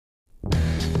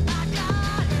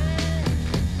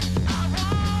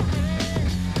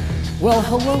Well,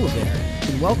 hello there,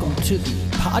 and welcome to the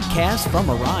podcast from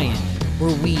Orion,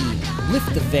 where we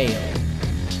lift the veil,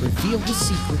 reveal the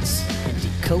secrets, and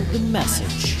decode the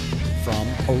message from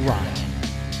Orion.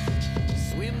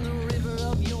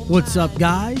 What's up,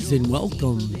 guys, and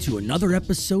welcome to another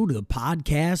episode of the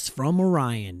podcast from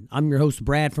Orion. I'm your host,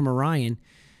 Brad from Orion,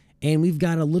 and we've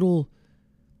got a little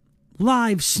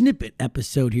live snippet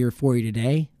episode here for you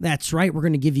today. That's right, we're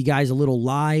going to give you guys a little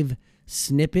live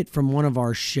snippet from one of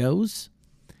our shows,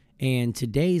 and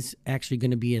today's actually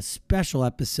going to be a special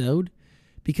episode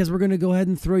because we're going to go ahead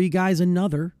and throw you guys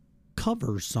another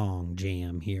cover song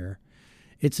jam here.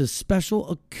 It's a special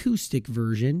acoustic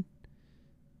version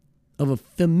of a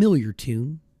familiar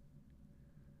tune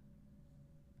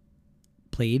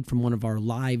played from one of our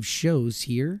live shows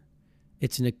here.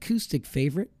 It's an acoustic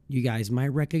favorite you guys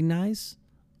might recognize,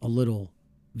 a little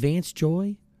Vance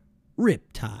Joy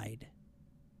Riptide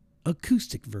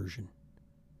acoustic version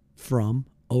from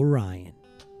Orion.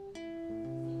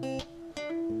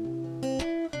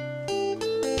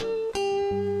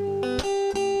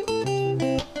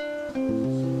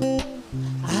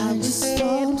 I just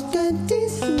felt good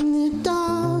this in the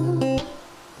dark.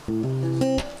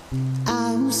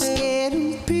 I'm scared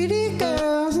of pretty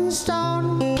girls and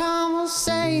starting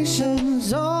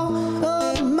conversations. All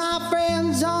of my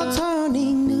friends are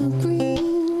turning to green.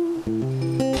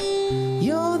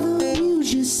 You're the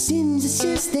musicians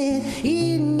assistant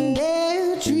in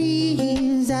their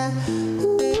dreams.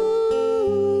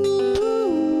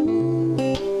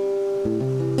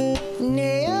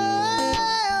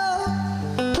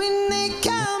 When they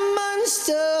come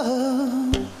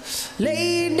unstuck,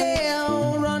 lay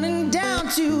down, running down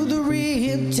to the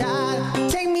riptide.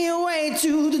 Take me away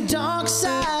to the dark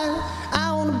side.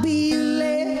 I wanna be a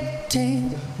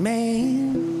left-handed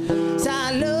man. 'Cause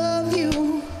I love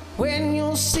you when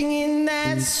you're singing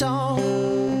that song.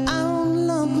 I don't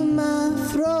lump in my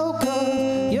throat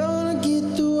 'cause you're gonna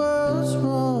get the words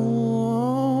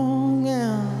wrong.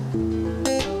 Yeah.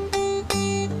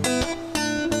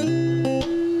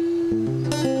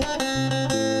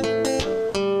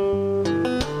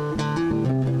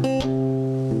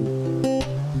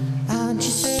 I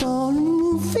just saw a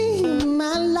movie in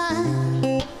my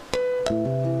life.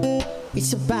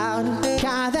 It's about a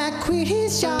guy that quit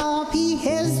his job. He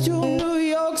heads to New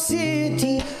York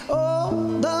City. Oh,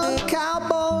 the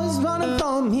cowboy's running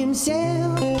from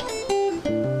himself.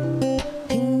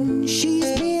 And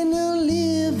she's been a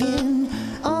living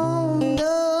on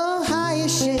the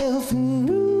highest shelf. And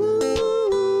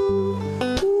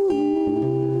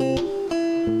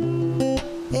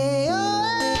hey,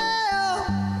 oh,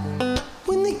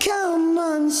 when they come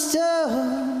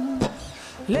unstuck,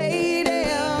 lay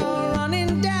down,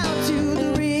 running down to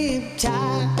the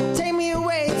riptide. Take me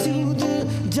away to the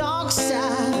dark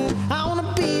side. I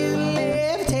wanna be a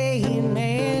left-handed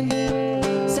man.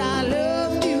 'Cause I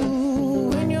love you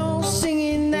when you're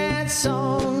singing that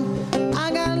song.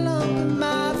 I got a lump in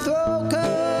my throat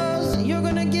 'cause you're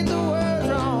gonna get the words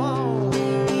wrong.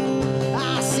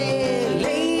 I said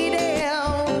lay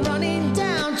down, running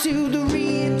down to the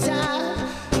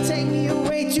riptide. Take me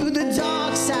away to the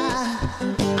dark side.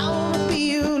 I wanna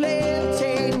be a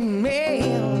left-handed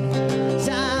man. 'Cause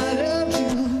I love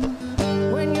you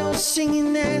when you're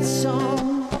singing that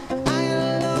song. I got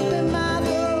a lump in my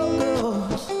throat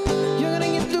 'cause you're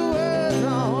gonna get the words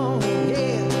wrong.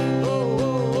 Yeah. Oh,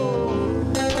 oh,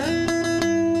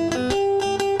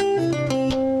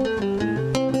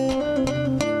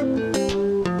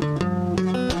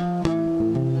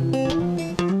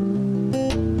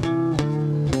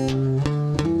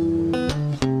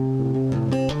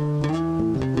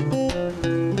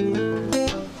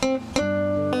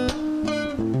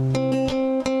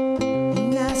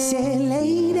 And I said,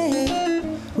 lady,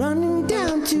 running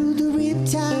down to the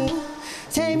riptide.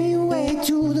 Take me away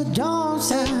to the dark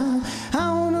side.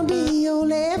 I wanna be your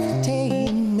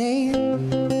left-handed man.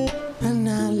 And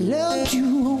I loved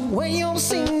you when you're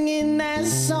singing that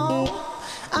song.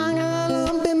 I got a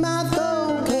lump in my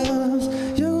throat 'cause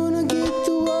you're gonna get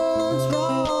the words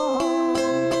wrong.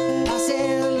 I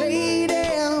said, lay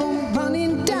down,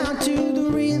 running down to the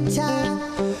riptide.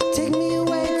 Take me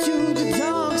away to the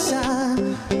dark side.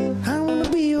 I wanna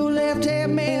be your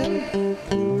left-hand man.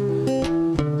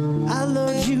 I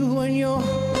love you when you're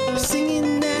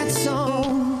singing that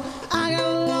song. I got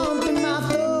a lump in my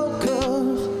throat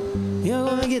 'cause you're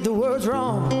gonna get the words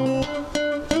wrong.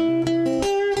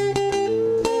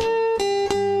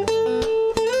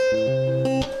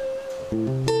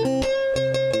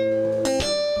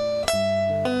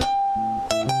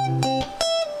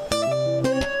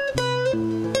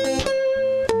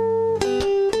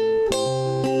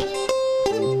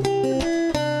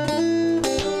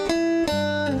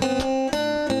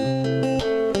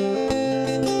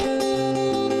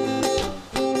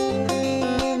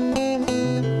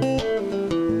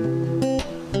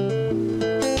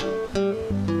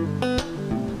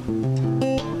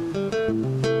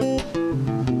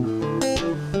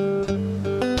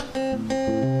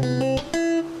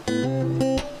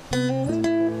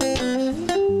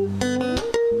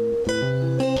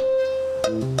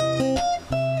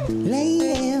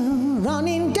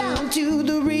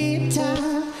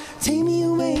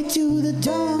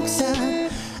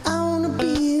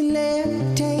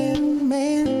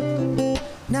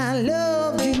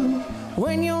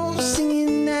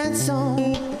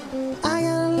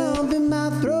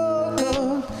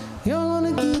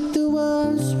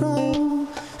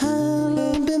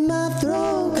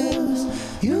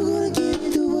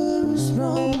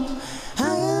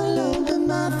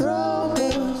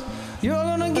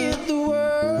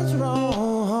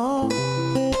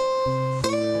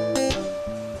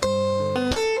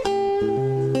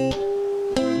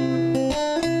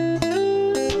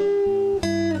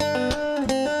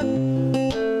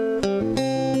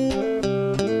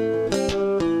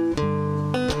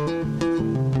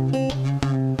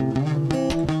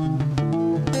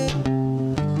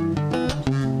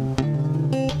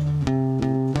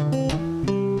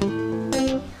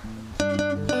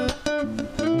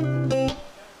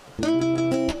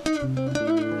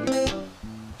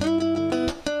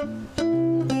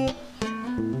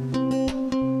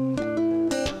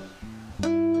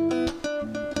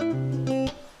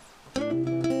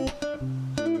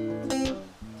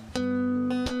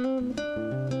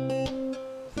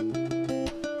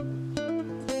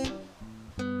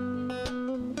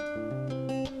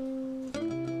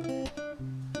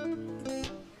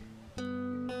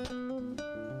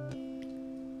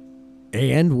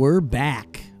 And we're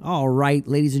back. All right,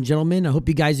 ladies and gentlemen, I hope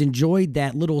you guys enjoyed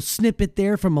that little snippet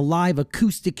there from a live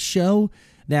acoustic show.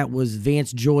 That was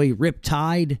Vance Joy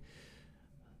Riptide.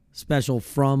 Special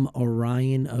From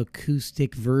Orion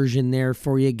acoustic version there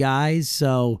for you guys.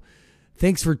 So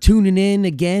thanks for tuning in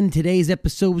again. Today's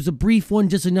episode was a brief one,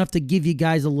 just enough to give you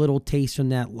guys a little taste from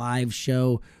that live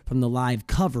show, from the live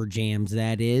cover jams,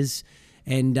 that is.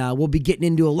 And we'll be getting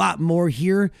into a lot more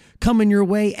here coming your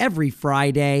way every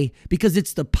Friday because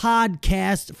it's the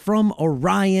podcast From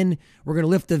Orion. We're going to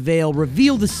lift the veil,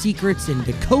 reveal the secrets, and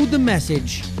decode the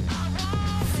message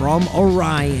from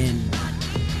Orion.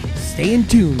 Stay in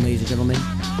tune, ladies and gentlemen.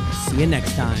 See you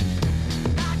next time.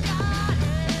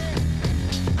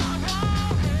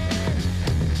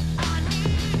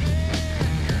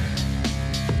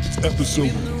 It's episode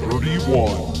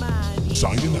 31.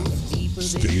 Signing out.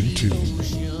 Stay in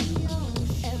tune.